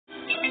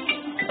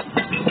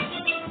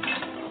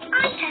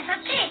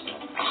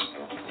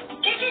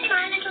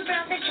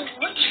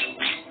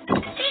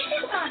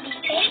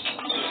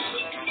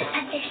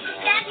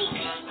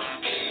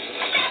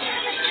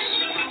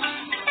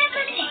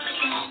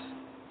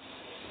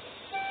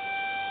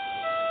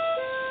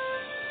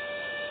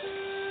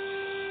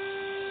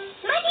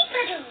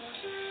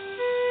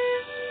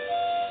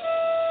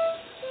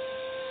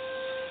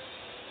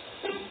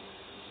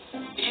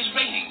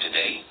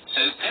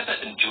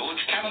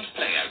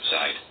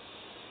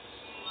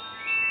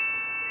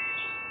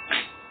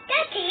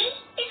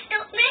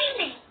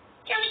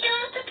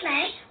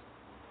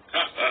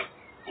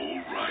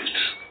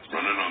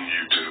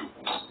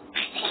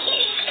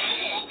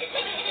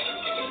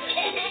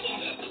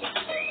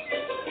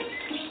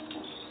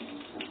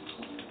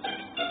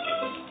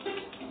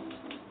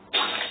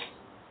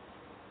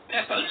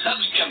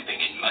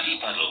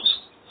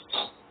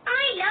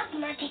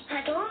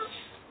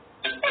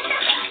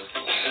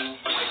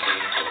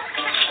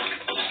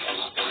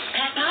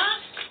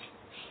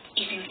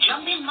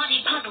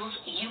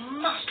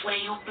wear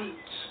your boots.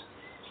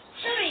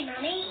 Sorry,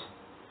 Mummy.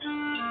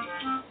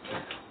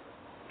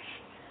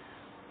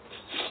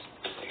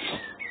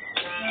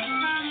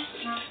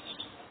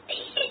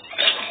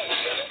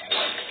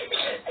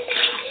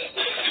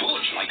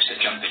 George likes to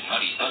jump in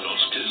muddy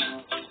puddles too.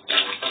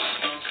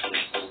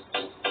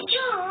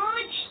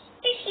 George,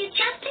 if you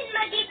jump in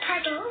muddy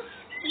puddles,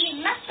 you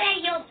must wear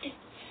your boots.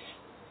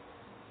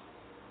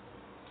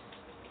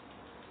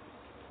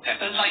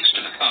 Peppa likes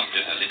to look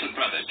after her little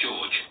brother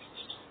George.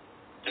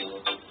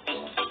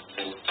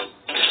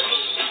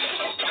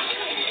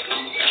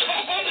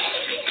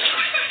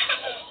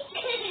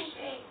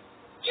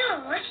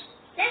 George,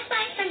 let's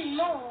buy some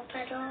more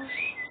puddles.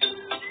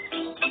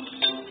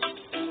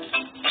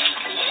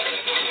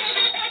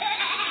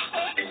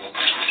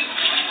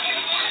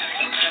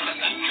 Peppa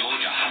and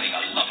George are having a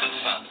lot of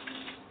fun.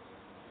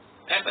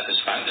 Peppa has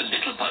found a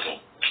little puddle.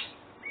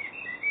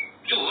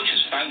 George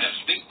has found a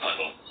big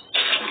puddle.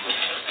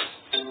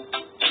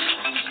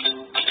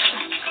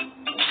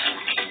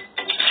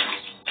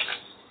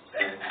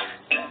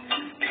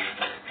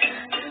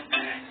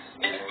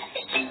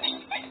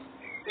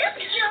 Look,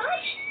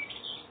 George.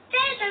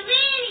 There's a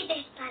really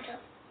big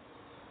puddle.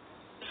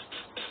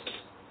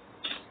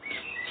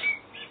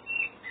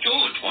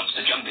 George wants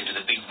to jump into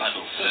the big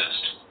puddle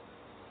first.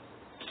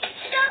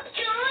 Stop,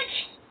 George.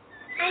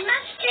 I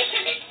must check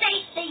if it's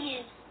safe for you.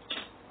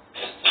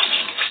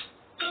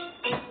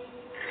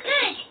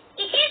 Good.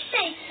 It is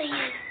safe for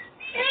you.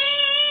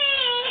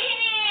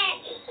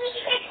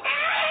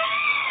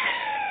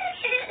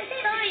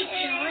 Sorry,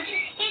 George.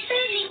 It's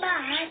only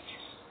mud.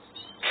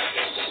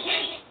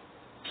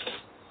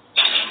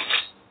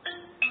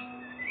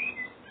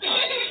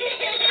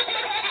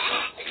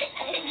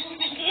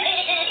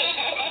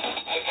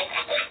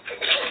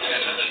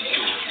 Peppa and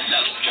George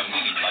love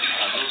jumping in muddy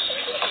puddles.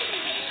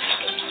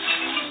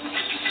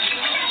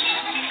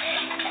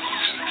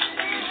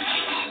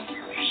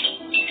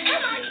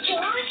 Come on,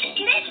 George.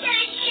 Let's go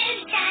and show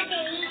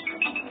Daddy.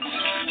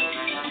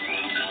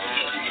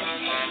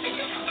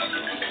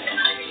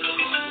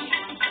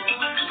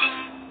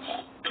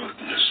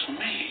 Goodness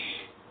me.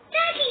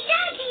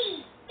 Daddy!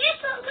 Guess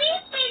what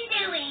we've been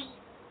doing?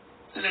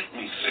 Let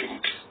me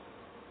think.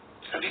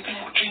 Have you been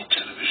watching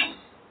television?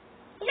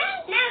 No,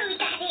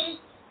 Daddy.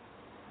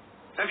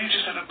 Have you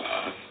just had a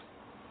bath?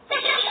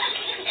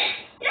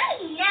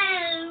 No.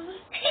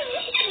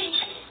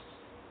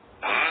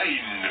 I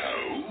know.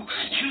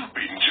 You've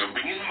been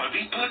jumping in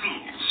muddy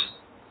puddles.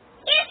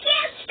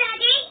 Yes,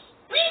 Daddy.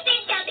 We've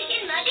been jumping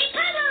in muddy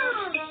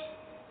puddles.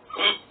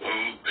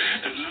 Uh-oh.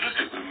 And look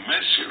at the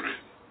mess you're in.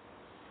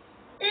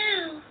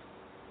 Ooh.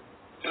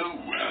 Oh,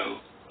 well.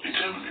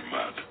 It's only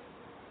mud.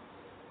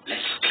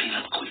 Let's clean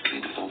up quickly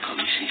before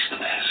Mummy sees the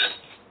mess.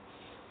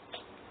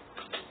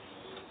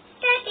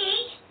 Daddy,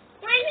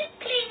 when we've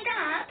cleaned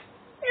up,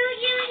 will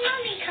you and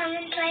Mummy come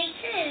and play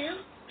too?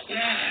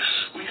 Yes,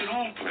 we can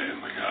all play in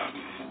the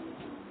garden.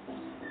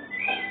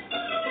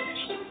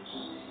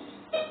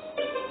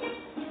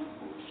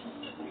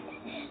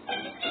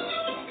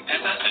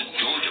 Peppa and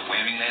George are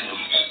wearing their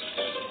boots.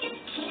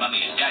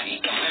 Mummy and Daddy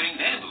are wearing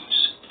their boots.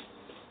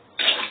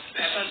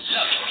 Peppa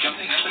loves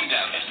jumping up and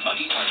down in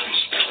muddy puddles.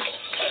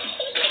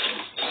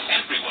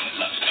 Everyone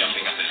loves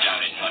jumping up and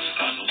down in muddy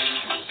puddles.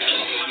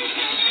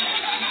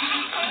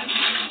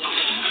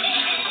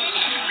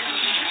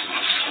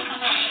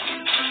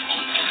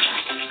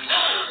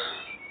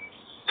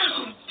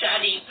 Oh,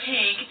 Daddy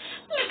Pig,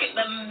 look at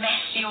the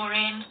mess you're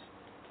in.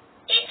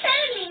 It's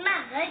only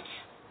mud.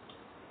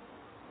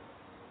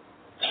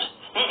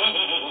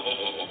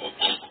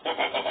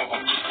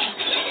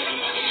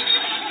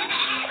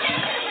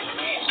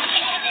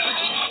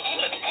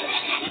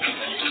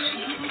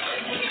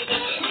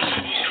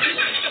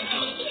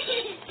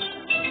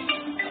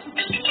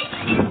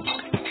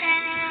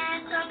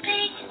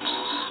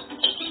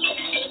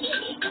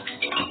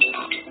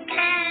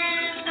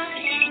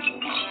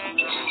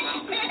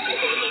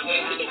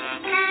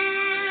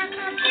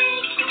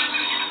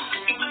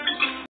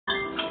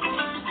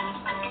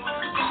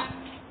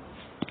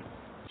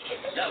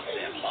 Love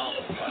their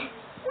marble run.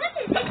 What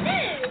does it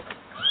do?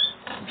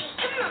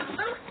 Take a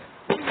marble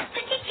and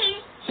put it in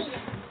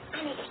here.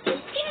 And it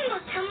will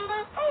tingle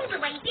tumble all the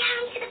way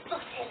down to the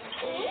bottom.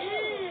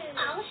 Ooh.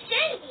 I'll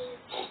show you.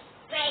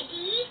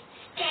 Ready,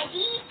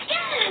 steady,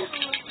 go!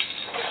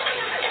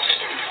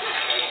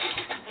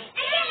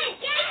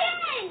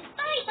 Again!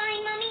 Bye-bye,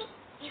 Mummy.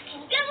 You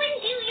can go and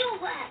do your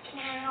work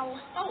now.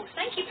 Oh,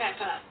 thank you,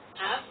 Peppa.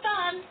 Have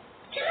fun.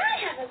 Can I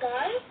have a go?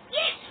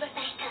 Yes,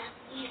 Rebecca.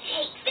 You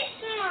take this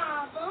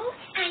marble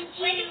and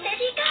you... Ready,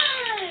 steady, go!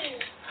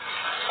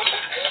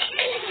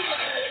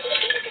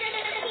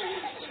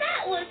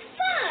 That was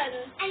fun!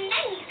 And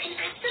then you can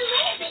add some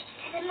more bits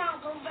to the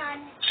marble run.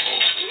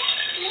 Let's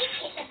make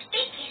it the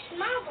biggest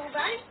marble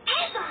run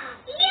ever!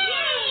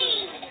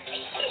 Yay!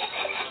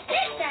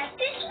 Let's add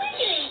this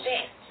wiggly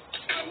bit.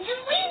 And the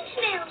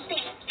windmill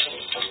bit.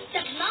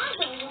 The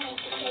marble will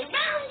make it go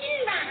round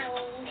and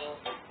round.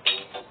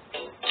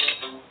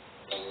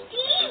 Do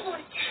you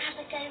want to have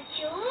a go,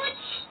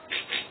 George?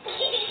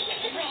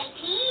 Ready?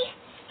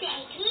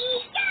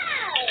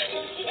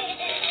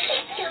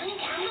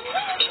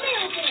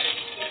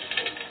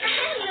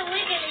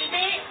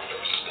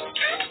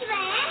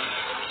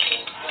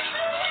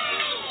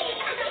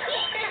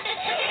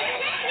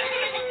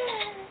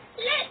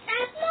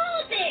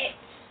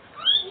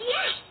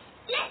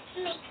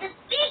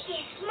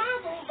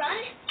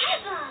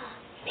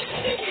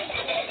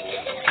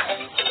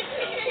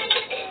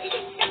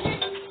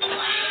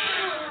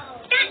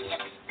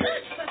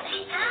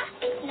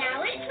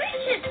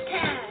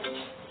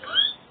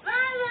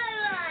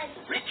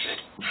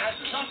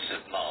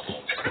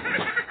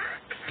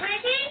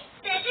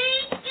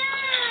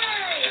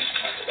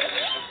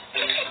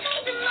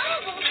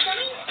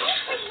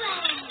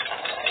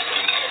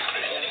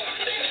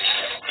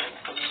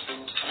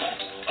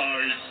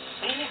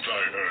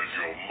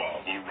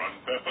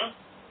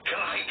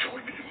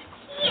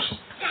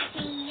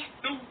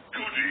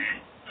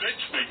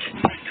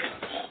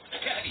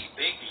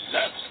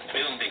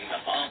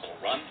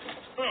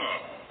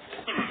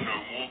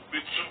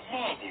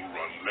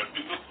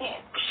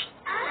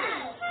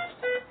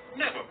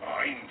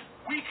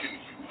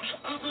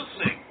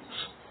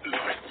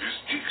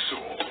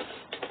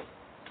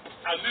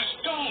 And this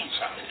doll's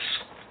house.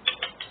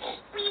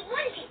 We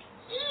want it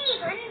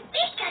even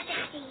bigger,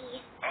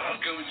 Daddy.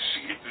 I'll go and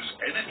see if there's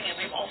anything in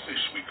the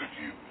office we could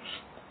use.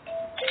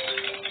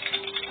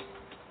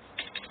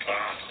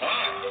 Aha!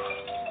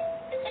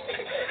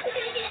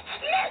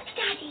 Look,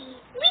 Daddy.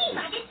 We've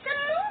added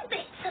some more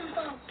bits and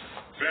bobs.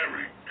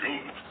 Very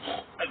good.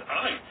 And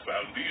I've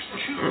found these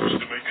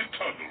tubes to make a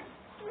tunnel.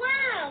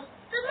 Wow.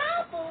 The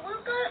marble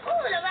will go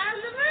all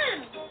around the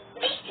room.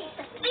 This is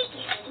the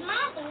biggest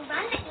marble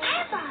run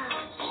ever.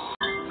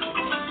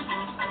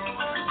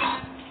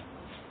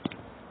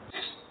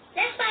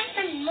 Let's buy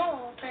some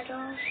more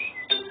puddles.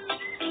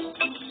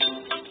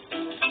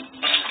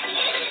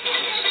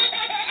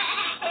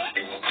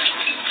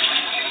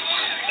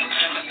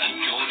 Peppa and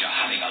George are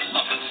having a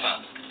lot of fun.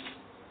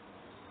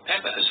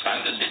 Peppa has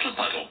found a little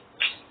puddle.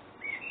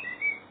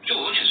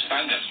 George has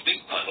found a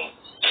big puddle.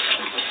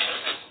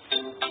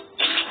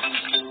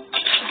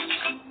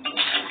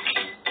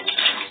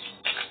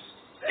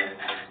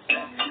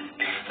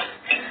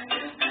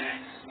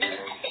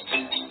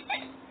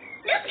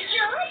 Look,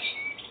 George.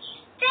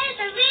 There's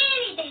a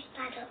really big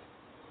puddle.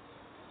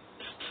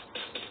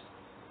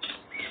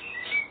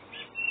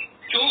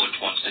 George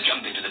wants to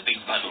jump into the big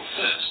puddle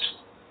first.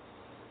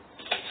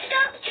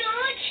 Stop,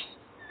 George.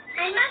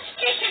 I must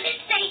check if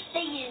it's safe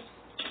for you.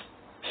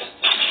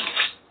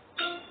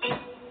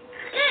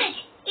 Good.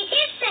 It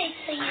is safe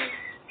for you.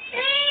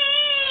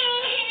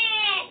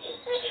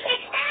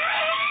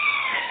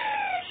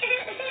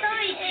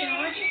 Sorry,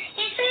 George.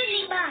 It's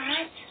only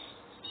bad.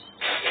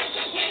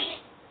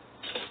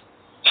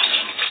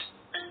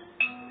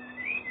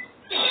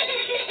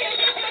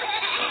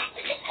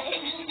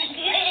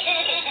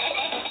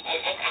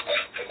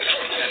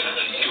 Peppa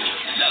and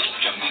George love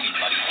jumping in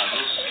muddy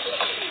puddles.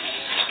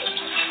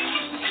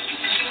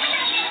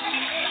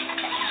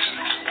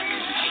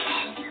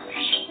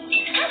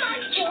 Come on,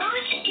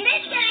 George.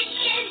 Let's go and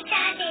show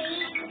Daddy.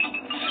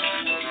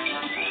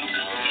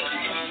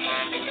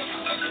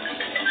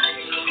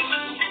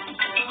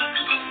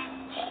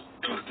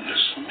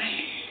 Goodness me.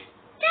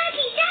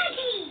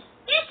 Daddy!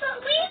 Guess what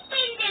we've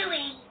been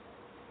doing?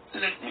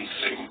 Let me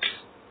think.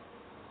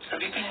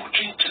 Have you been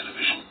watching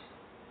television?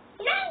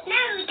 No,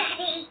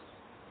 Daddy.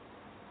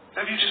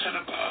 Have you just had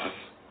a bath?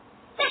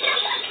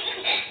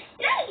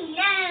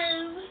 No.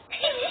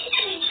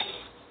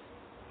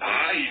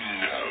 I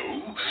know.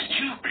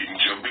 You've been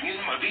jumping in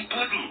muddy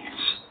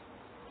puddles.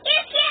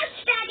 Yes,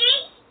 Daddy.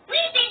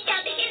 We've been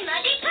jumping in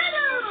muddy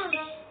puddles.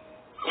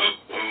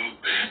 Uh-oh.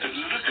 And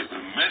look at the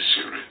mess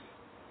you're in.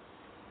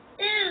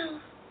 Ooh.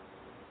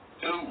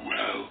 Oh,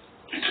 well.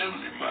 It's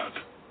only mud.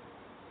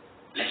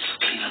 Let's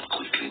clean up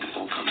quickly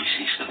before Mummy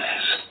sees the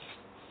mess.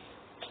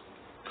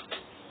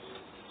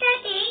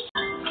 Daddy.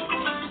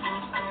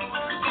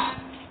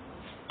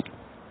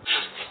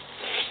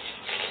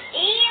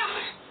 Ew.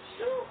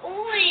 So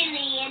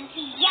oily and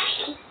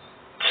yucky.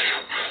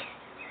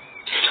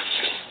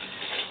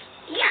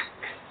 Yuck.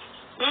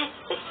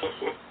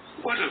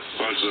 What a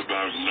fuss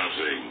about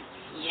nothing.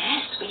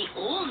 Yes, we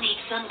all need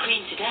sun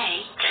cream today.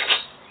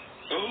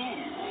 Oh.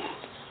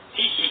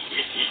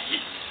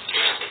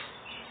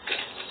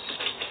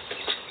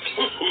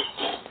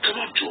 Come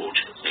on, George.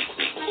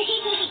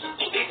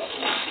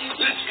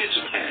 Let's get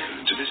some air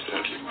into this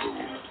paddling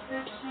pool.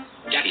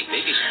 Daddy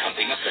Pig is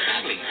pumping up the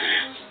paddling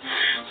pool.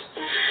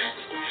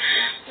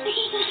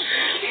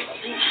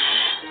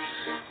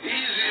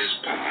 Easy as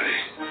pie.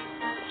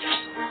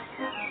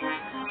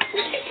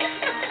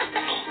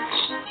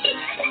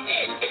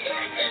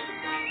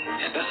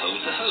 Peppa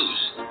holds the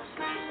hose.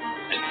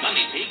 And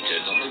Mummy Pig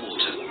turns on the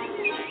water.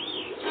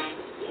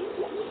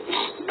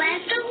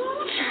 Where's the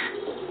water?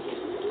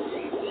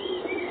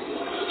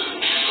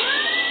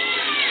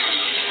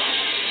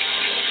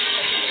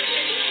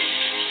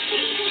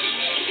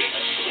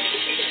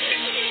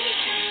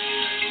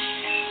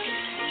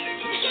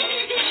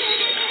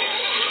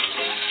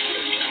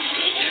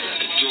 Peppa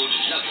and George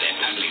love their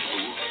paddling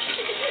pool.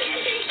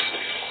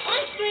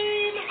 Ice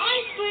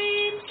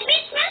cream!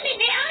 Miss Mummy,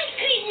 the ice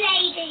cream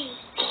lady!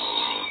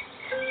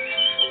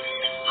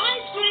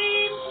 Ice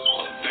cream!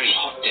 On very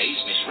hot days,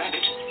 Miss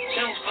Rabbit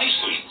sells ice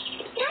cream.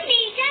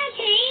 Mummy,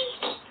 Daddy!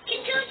 Can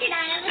George and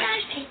I have an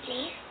ice cream,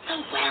 please?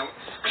 Oh, well,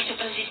 I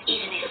suppose it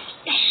is an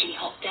especially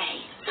hot day.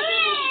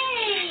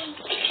 Hooray!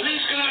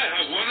 Please, can I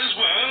have one as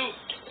well?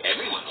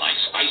 Everyone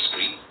likes ice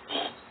cream.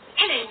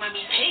 Hello,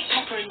 Mummy Pig,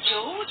 Peppa and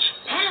George.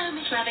 Hello,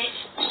 Miss Rabbit.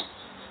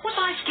 What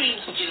ice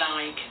creams would you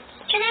like?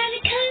 Can I have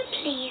a cone,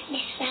 please,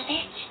 Miss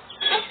Rabbit?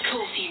 Of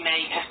course you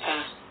may,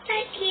 Peppa.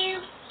 Thank you.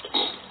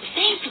 The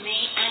same for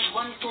me and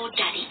one for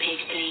Daddy Pig,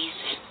 please.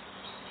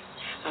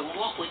 And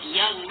what would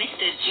young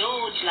Mr.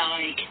 George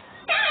like?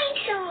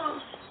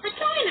 Dinosaur! A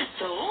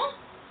dinosaur?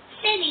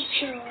 Silly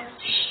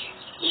George.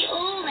 You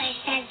always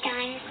said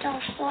dinosaur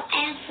for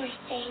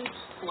everything.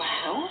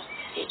 Well,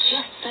 it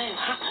just so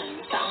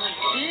happens that I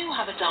do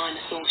have a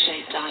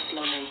dinosaur-shaped ice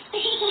lolly.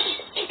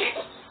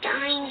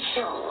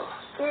 Dinosaur.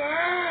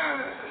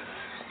 Grrr.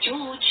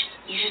 George,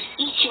 you should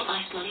eat your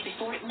ice lolly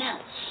before it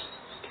melts.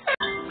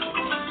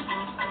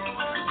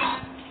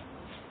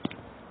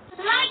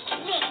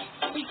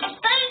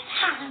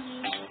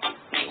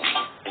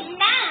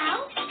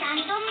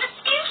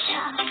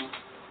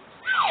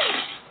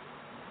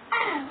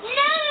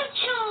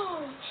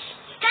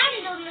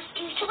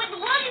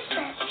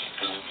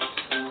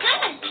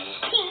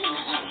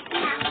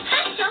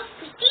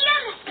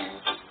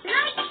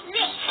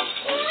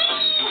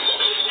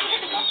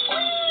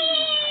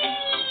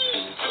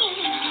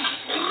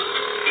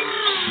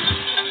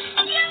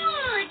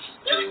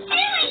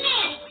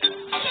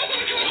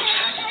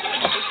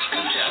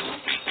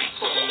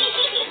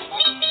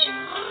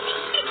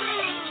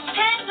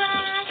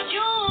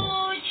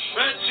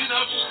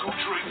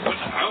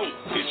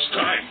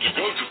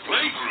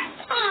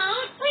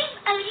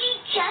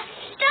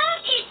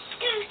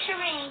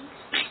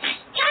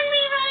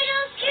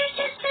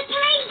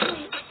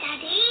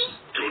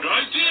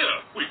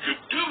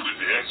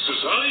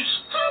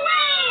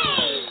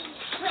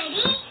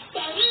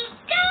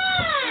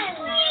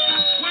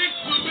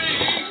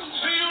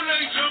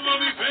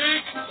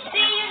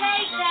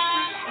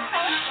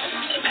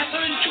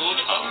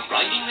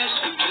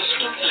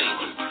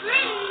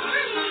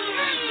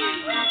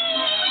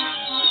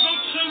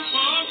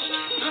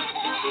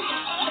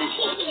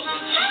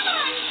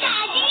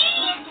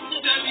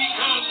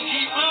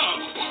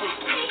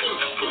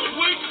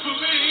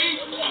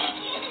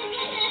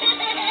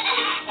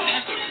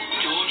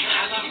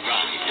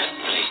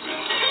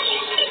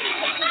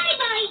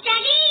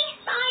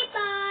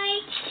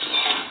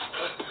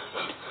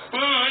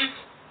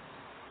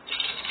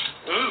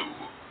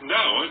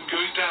 I'm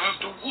going to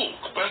have to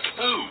walk back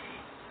home.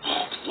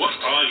 What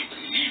I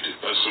need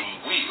are some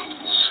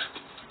wheels.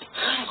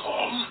 Hang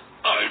on,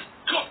 I've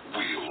got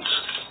wheels.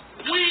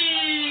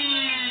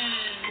 Whee!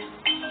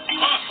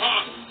 Ha ha!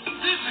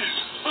 This is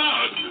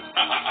fun!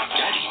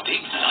 Daddy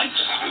Pig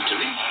likes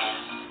scootering.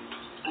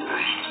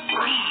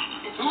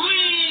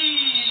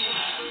 Whee!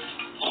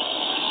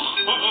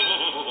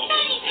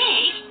 Daddy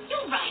Pig,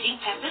 you're riding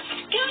Peppa's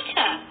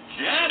scooter.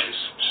 Yes,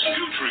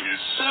 scootering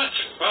is such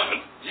fun.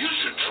 You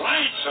should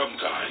try it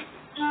sometime.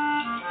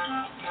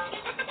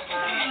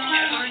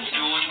 Peppa and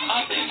George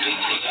are painting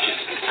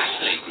pictures at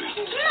playgroup.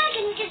 Mud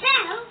and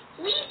Gazelle,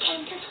 we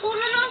came to school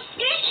on our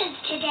scooters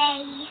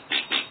today.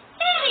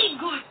 Very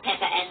good,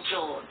 Peppa and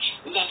George.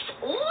 Let's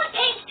all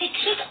take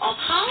pictures of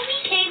how we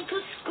came to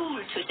school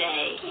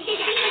today.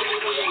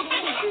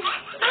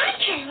 I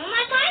came on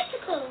my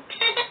bicycle.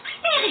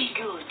 Very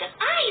good.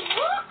 I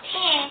walked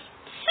here.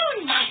 So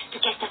nice to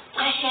get the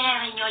fresh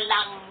air in your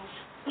lungs.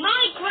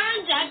 My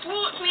granddad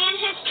brought me in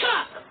his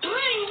truck.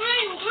 Bring,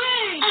 bring,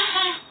 bring.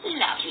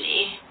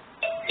 Lovely.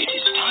 It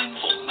is time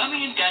for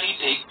Mummy and Daddy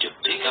Pig to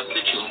pick up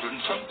the children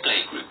from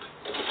playgroup.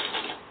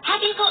 Have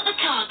you got the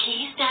car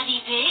keys,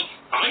 Daddy Pig?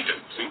 I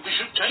don't think we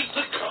should take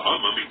the car,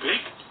 Mummy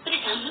Pig. But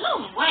it's a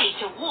long way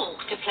to walk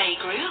to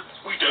playgroup.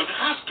 We don't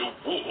have to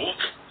walk.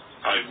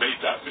 I made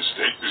that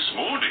mistake this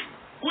morning.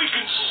 We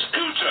can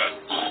scooter.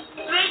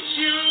 Race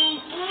you!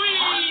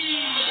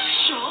 Whee!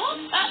 Sure?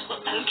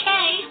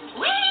 Okay.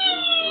 Whee!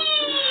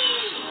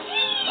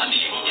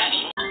 Mummy and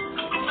Daddy.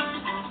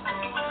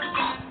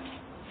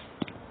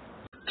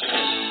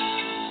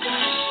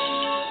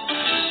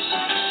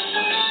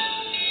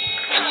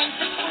 Time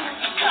for school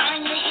to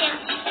climb the hill.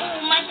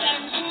 All my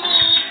friends and me.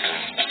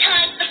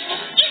 Time for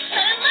school is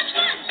so much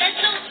fun. There's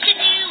lots to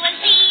do and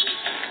see.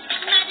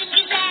 Mud and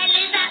Gazelle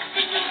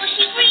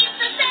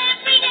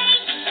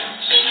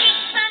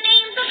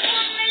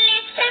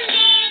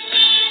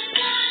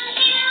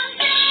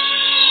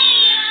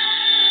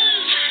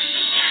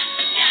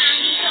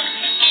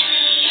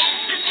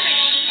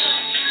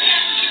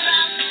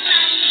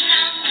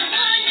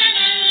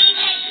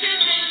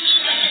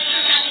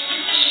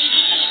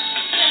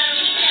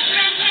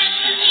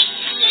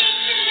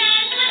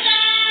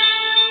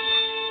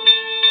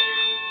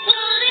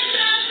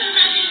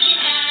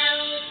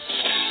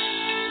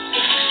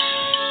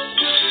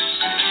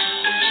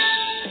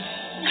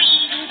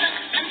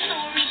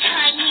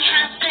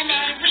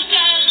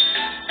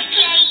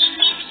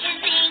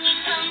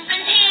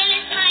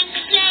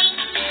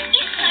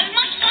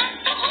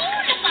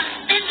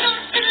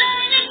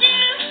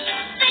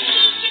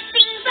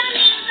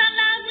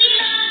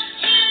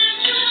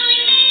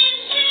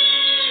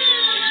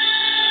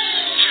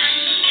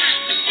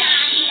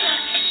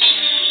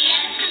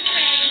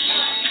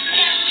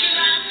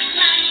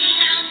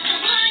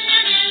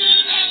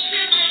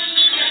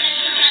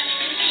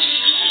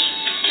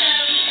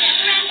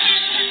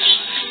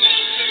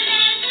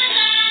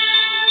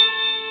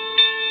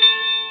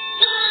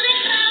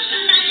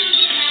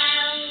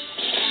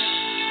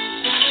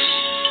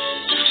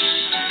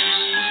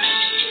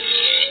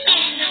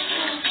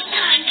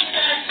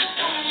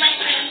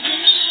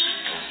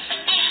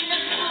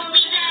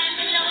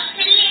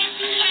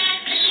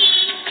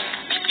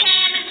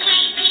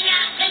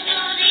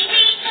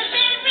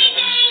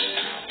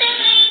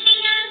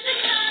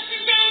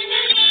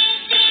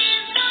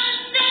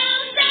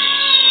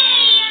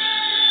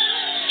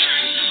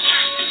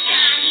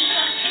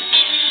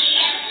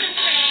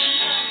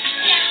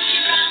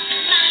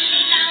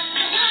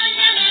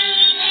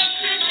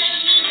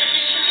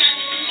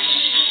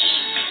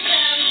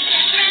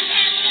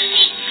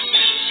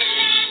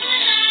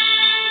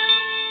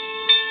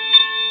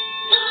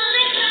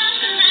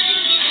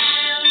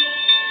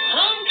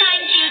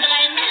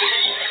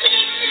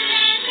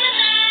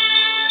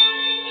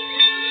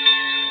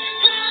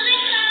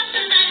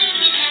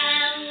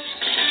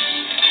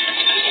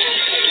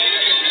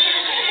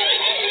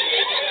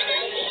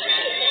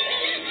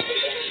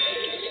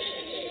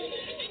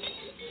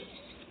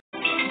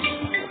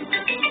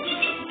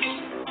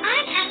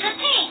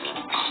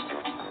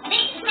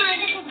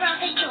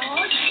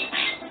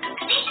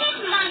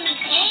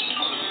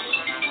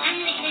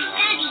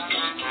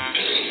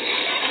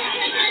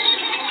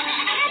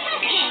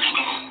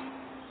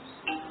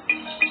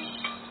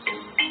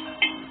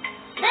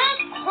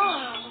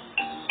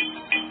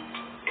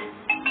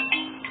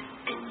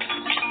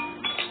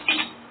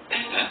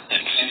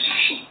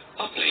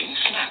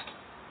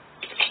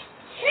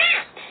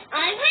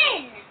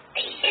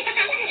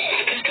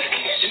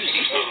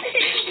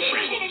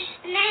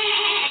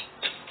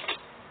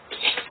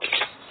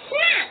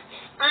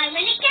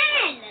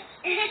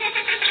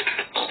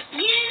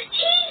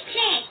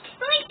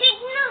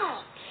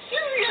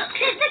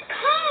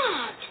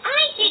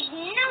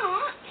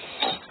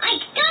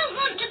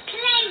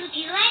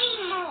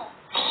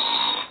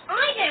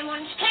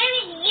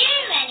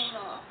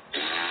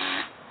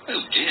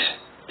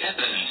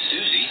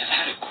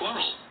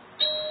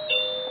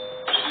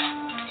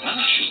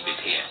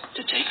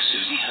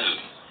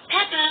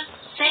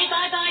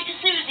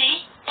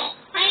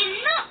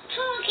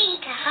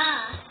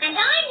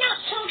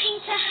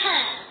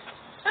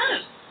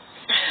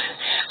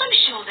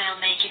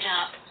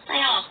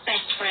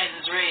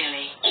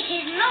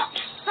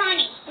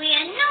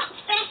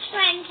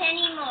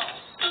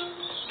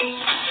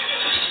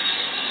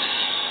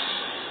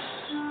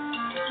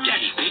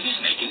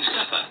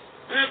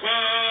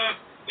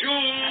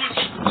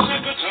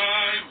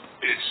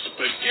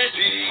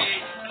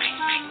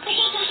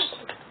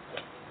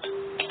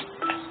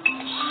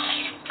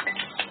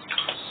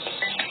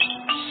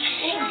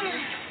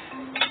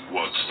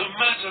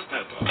matter,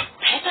 Peppa?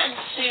 Peppa and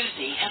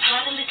Susie have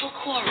had a little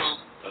quarrel.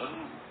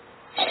 Oh.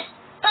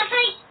 But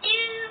I do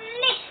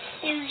miss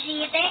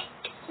Susie a bit.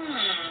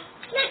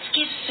 Let's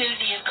give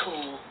Susie a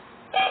call.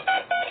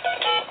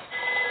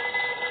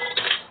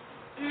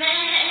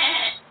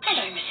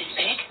 Hello, Mrs.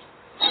 Pig.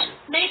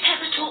 May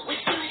Peppa talk with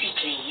Susie,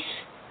 please?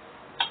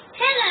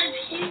 Hello,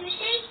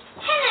 Susie.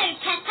 Hello,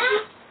 Peppa.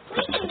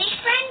 We can be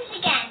friends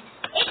again,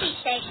 if you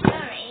say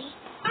sorry.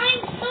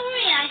 I'm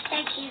sorry I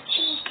said you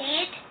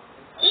cheated,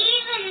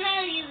 even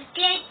though you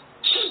did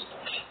cheat.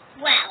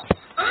 Well,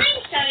 I'm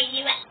sorry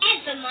you were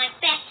ever my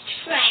best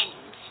friend.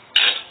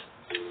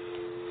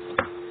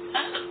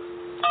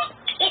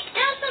 It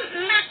doesn't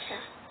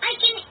matter. I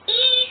can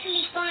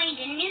easily find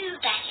a new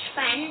best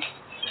friend.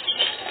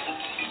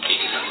 It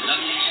is a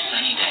lovely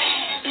sunny day.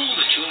 All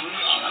the children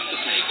are at the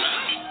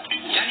playground.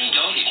 Danny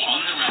Dog is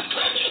on the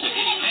rampart with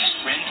his best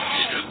friend,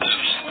 Mr.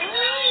 Pony.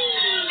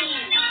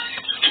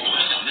 Paul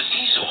is on the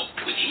seesaw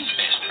with his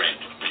best friend,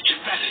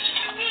 Richard Rabbit.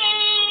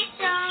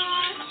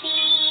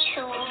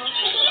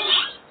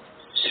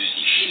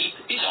 Susie Sheep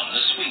is on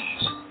the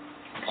swings,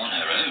 on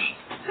her own.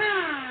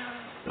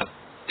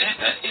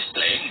 Peppa is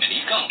playing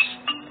mini golf,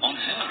 on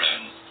her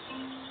own.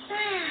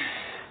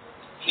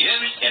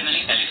 Here is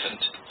Emily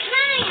Elephant. Can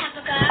I have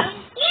a go?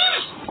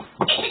 Yes.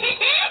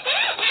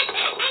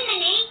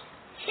 Emily,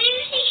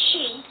 Susie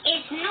Sheep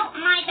is not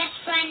my best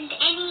friend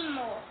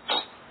anymore.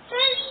 So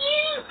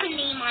you can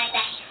be my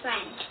best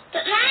friend.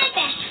 But my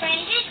best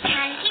friend is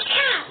Candy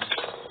Cat.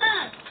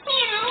 Oh,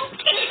 meow.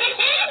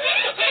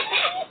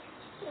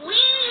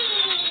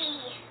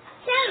 Wee.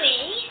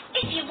 Zoe,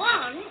 if you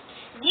want,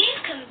 you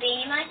can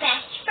be my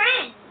best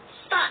friend.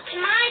 But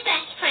my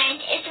best friend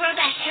is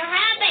Rebecca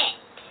Rabbit.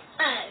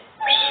 Oh.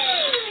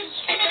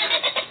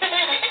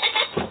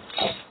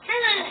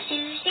 Hello,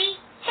 Susie.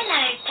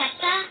 Hello,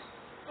 Peppa.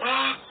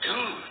 Ah,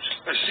 good.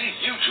 I see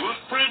you two are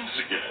friends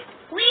again.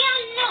 We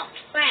are not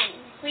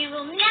friends. We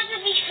will never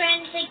be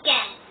friends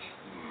again.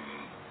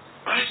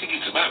 I think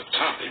it's about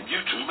time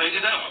you two made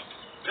it up.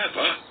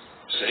 Peppa,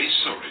 say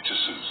sorry to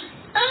Susie.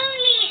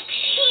 Only if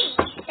she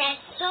says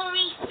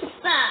sorry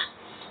first.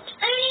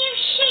 Only if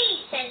she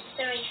says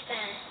sorry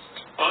first.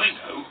 I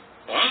know.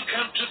 I'll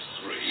count to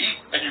 3,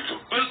 and you can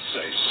both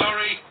say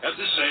sorry at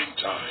the same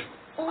time.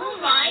 All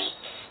right.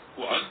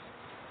 1,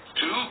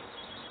 2,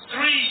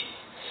 3.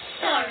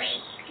 Sorry.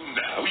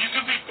 Now you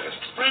can be best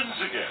friends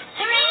again.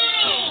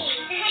 Hooray!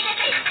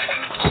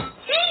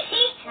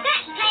 Susie,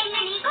 let's play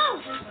mini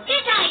golf.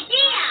 Good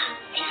idea.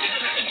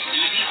 Peppa and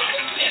Susie are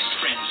best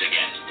friends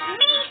again.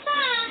 Me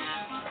first.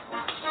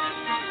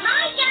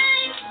 My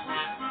turn.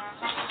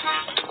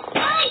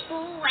 My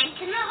ball went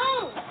in the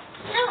hole,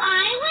 so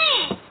I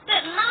win.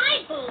 But my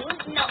ball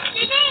knocked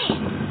it in,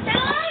 so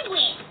I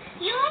win.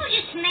 You're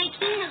just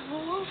making the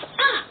rules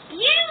up.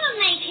 You were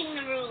making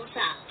the rules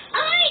up.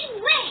 I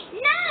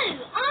win.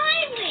 No,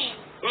 I win.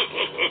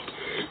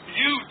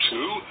 You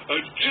two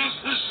are just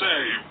the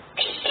same.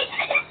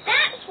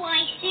 That's why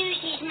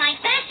Susie's my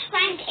best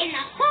friend in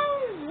the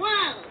whole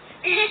world.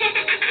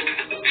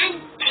 And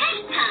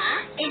Peppa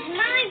is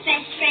my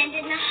best friend